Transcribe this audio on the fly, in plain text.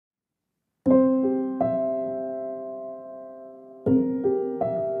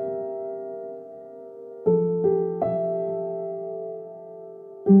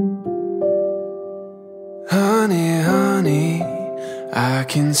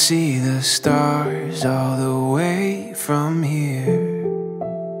can see the stars all the way from here.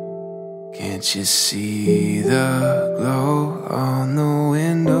 Can't you see the glow on the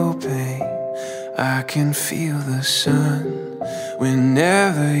window pane? I can feel the sun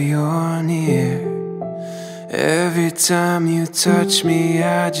whenever you're near. Every time you touch me,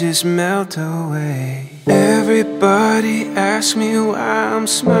 I just melt away. Everybody asks me why I'm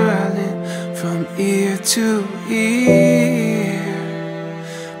smiling from ear to ear,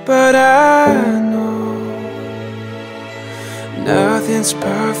 but I know nothing's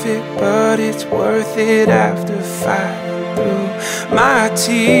perfect, but it's worth it after fighting through my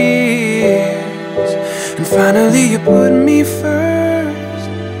tears. And finally you put me first.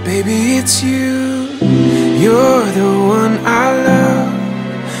 Baby, it's you. You're the one I love.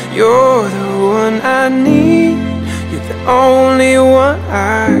 You're the one I need. You're the only one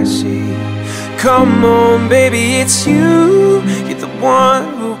I see. Come on, baby, it's you. You're the one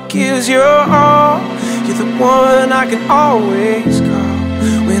who gives your all. You're the one I can always call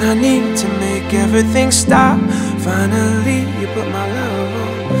when I need to make everything stop. Finally, you put my love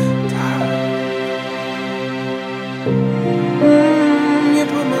on top. You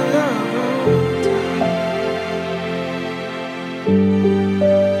put my love on top.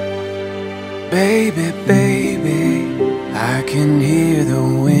 Baby, baby, I can hear the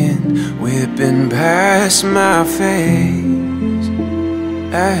wind whipping past my face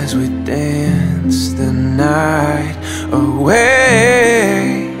as we dance the night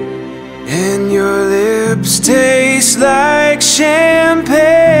away. And your lips taste like champagne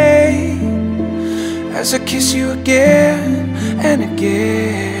as I kiss you again and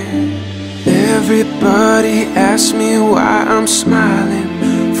again. Everybody asks me why I'm smiling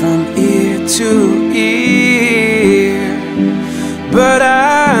from ear to ear, but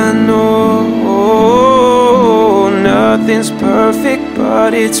I know nothing's perfect,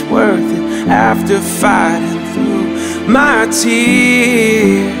 but it's worth it after fighting through my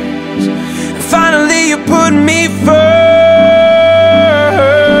tears. And finally you put me first.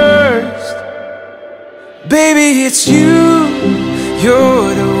 Baby, it's you.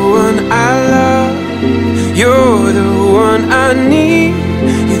 You're the one I love. You're the one I need.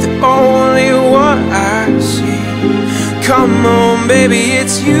 You're the only one I see. Come on, baby,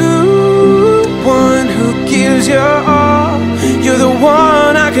 it's you. One who gives your all. You're the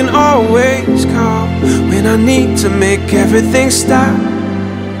one I can always call when I need to make everything stop.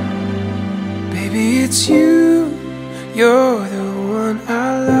 Baby, it's you. You're the one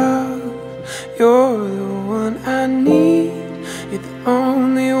I love. You're the one I need. You're the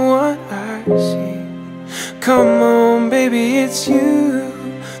only one I see. Come on, baby, it's you.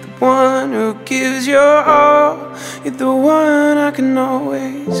 The one who gives your all. You're the one I can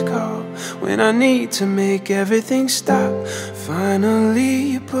always call when I need to make everything stop. Finally,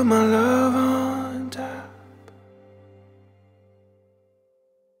 you put my love on